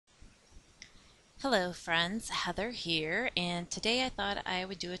Hello friends, Heather here, and today I thought I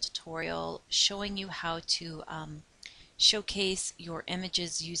would do a tutorial showing you how to showcase your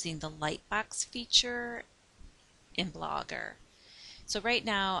images using the Lightbox feature in Blogger. So right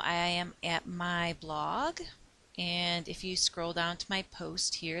now I am at my blog, and if you scroll down to my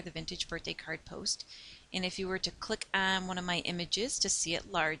post here, the vintage birthday card post, and if you were to click on one of my images to see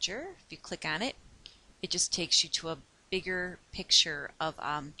it larger, if you click on it, it just takes you to a bigger picture of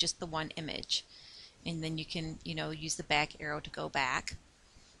just the one image. And then you can, use the back arrow to go back.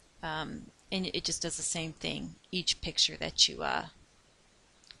 And it just does the same thing each picture that you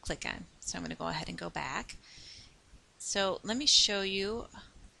click on. So I'm going to go ahead and go back. So let me show you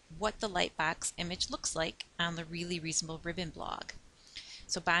what the Lightbox image looks like on the Really Reasonable Ribbon blog.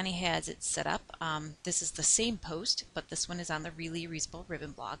 So Bonnie has it set up. This is the same post, but this one is on the Really Reasonable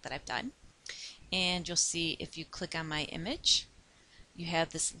Ribbon blog that I've done. And you'll see if you click on my image, you have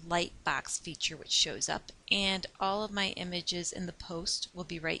this Lightbox feature which shows up, and all of my images in the post will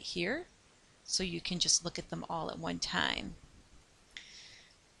be right here, so you can just look at them all at one time.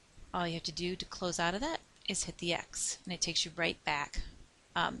 All you have to do to close out of that is hit the X, and it takes you right back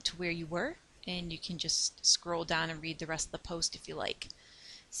to where you were, and you can just scroll down and read the rest of the post if you like.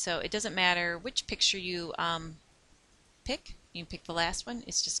 So it doesn't matter which picture you pick. You can pick the last one.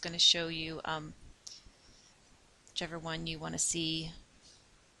 It's just going to show you whichever one you want to see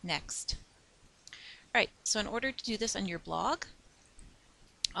next. Alright, so in order to do this on your blog,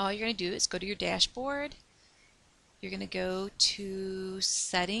 all you're going to do is go to your dashboard. You're going to go to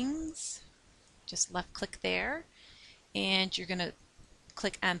Settings, just left click there, and you're going to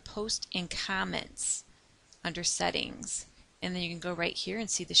click on Post and Comments under Settings. And then you can go right here and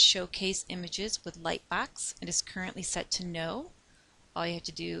see the Showcase Images with Lightbox. It is currently set to No. All you have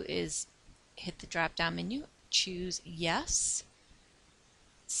to do is hit the drop down menu, choose Yes,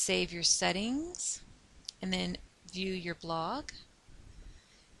 save your settings, and then view your blog.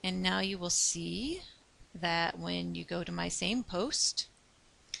 And now you will see that when you go to my same post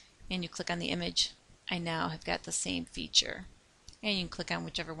and you click on the image, I now have got the same feature. And you can click on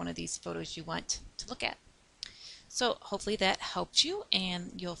whichever one of these photos you want to look at. So hopefully that helped you,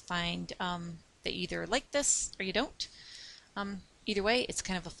 and you'll find that you either like this or you don't. Either way, it's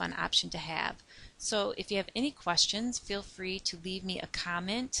kind of a fun option to have. So if you have any questions, feel free to leave me a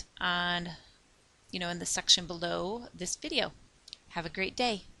comment on, in the section below this video. Have a great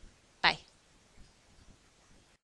day.